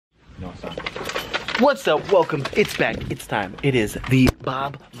What's up? Welcome. It's back. It's time. It is the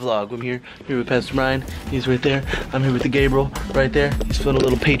Bob Vlog. I'm here with Pastor Ryan. He's right there. I'm here with the Gabriel right there. He's feeling a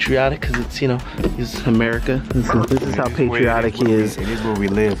little patriotic because it's, you know, he's America. This is how patriotic he is. It is where we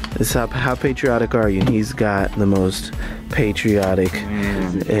live. This is how patriotic are you? He's got the most patriotic.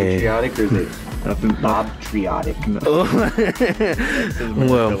 Patriotic or is it nothing Bob-triotic?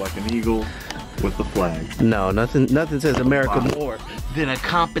 Well, like an eagle with the flag. No, nothing says America more than a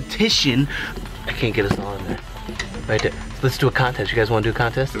competition. I can't get us all in there. Right there. Let's do a contest. You guys want to do a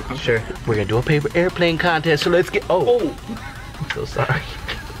contest? Sure. We're gonna do a paper airplane contest. So let's get. Oh, I'm so sorry.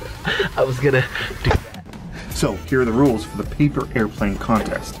 I was gonna do that. So here are the rules for the paper airplane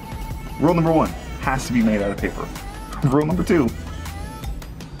contest. Rule number 1 has to be made out of paper. Rule number 2.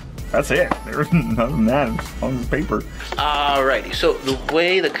 That's it. There's nothing than that as long as it's paper. Alrighty, so the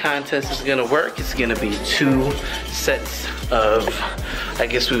way the contest is gonna work is gonna be 2 sets of, I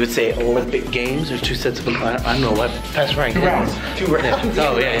guess we would say, Olympic games. There's 2 sets of, I don't know what, Pastor Ryan. 2 rounds. 2 rounds.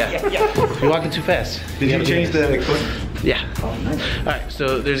 Oh, yeah. You're walking too fast. Did you change the clip? Yeah. Oh, nice. Alright,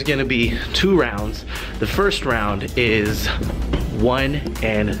 so there's gonna be 2 rounds. The first round is 1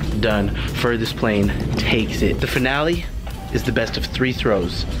 and done. Furthest plane takes it. The finale is the best of 3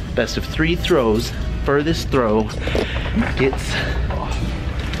 throws. Best of 3 throws, furthest throw gets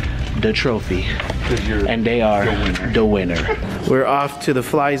the trophy. And they are the winner. We're off to the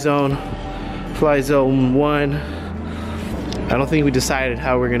fly zone. Fly zone 1. I don't think we decided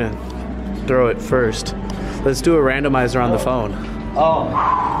how we're gonna throw it first. Let's do a randomizer on the phone. Oh,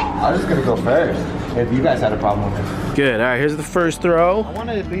 I was just gonna go first. If you guys had a problem with it. Good, all right, here's the first throw. I want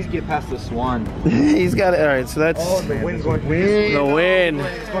to at least get past the swan. He's got it, all right, so that's The wind's going the wind.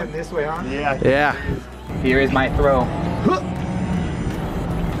 It's going this way, huh? Yeah. Yeah. Here is my throw.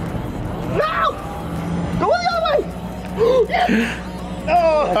 No! Go the other way!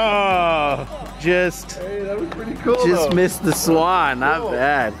 Oh, just Hey, that was pretty cool. just missed the swan, not Cool.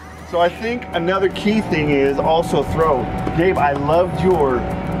 bad. So I think another key thing is also throw. Gabe, I loved your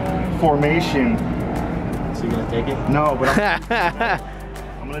formation. So you gonna take it? No, but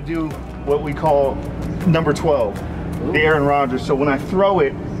I'm gonna do what we call number 12, the Aaron Rodgers. So when I throw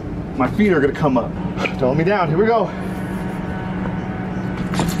it, my feet are gonna come up. Don't let me down. Here we go.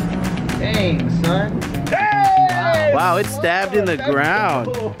 Dang, son. Hey! Wow, it stabbed in the ground.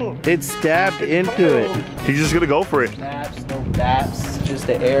 It stabbed into it. He's just gonna go for it. Daps, no daps. Just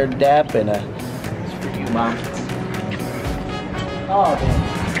an air dap and a. It's for you, mom. Oh,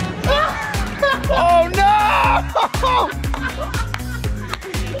 damn. Oh no!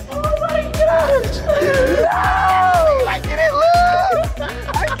 Oh my gosh! No! I didn't lose!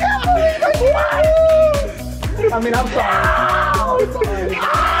 I can't believe I won! I mean, I'm sorry. I'm sorry.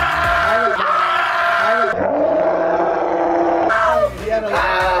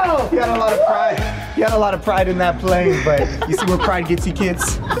 He had a lot of pride. He had a lot of pride in that plane, but you see where pride gets you,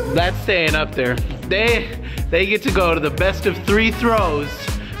 kids? That's staying up there. They get to go to the best of 3 throws.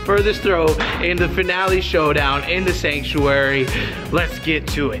 Furthest throw in the finale showdown in the sanctuary. Let's get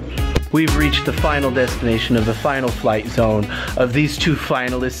to it. We've reached the final destination of the final flight zone of these 2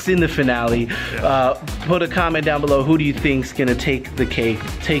 finalists in the finale. Put a comment down below. Who do you think's gonna take the cake,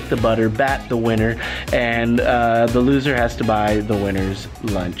 take the butter, bat the winner, and the loser has to buy the winner's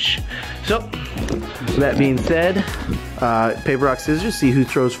lunch. So, that being said, paper, rock, scissors, see who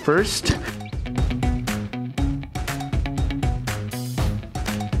throws first.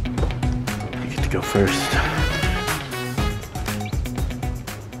 Go first.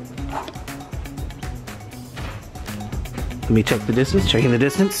 Let me check the distance. Checking the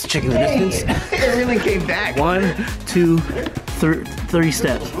distance. Checking the distance. It really came back. 1, 2, 3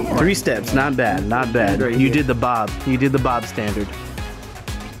 steps. 3 steps. Not bad. Not bad. You did the bob. You did the bob standard.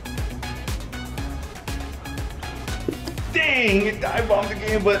 Dang, it dive bombed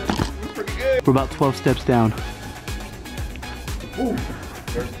again, but it was pretty good. We're about 12 steps down. Ooh.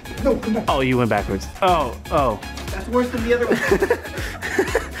 No, come back. Oh, you went backwards. Oh. That's worse than the other one.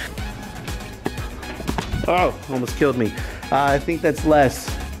 Oh, almost killed me. I think that's less.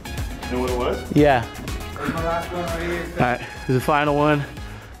 You know what it was? Yeah. That's my last one right here. All right, here's the final one.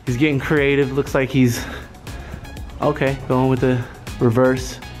 He's getting creative. Looks like he's okay. Going with the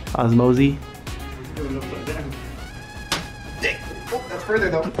reverse osmosis. Dang. Oh, that's further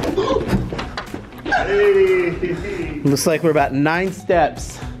though. Hey. Looks like we're about 9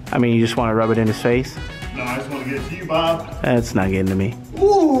 steps. I mean, you just want to rub it in his face? No, I just want to get it to you, Bob. That's not getting to me.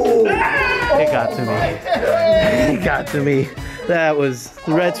 Ooh! It got to me. It got to me.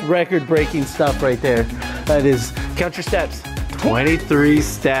 That's record-breaking stuff right there. That is, count your steps. 23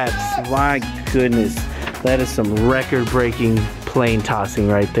 steps. My goodness. That is some record-breaking plane tossing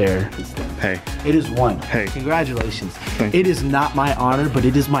right there. Hey. It is one. Hey. Congratulations. Thank It is not my honor, but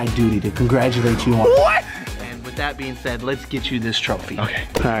it is my duty to congratulate you on. What? And with that being said, let's get you this trophy. Okay.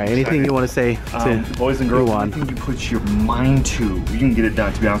 All right, anything you want to say to boys and girls, Ruwan? anything you put your mind to, you can get it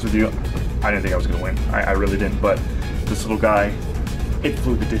done. To be honest with you, I didn't think I was gonna win. I really didn't, but this little guy, it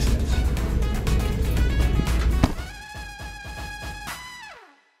flew the distance.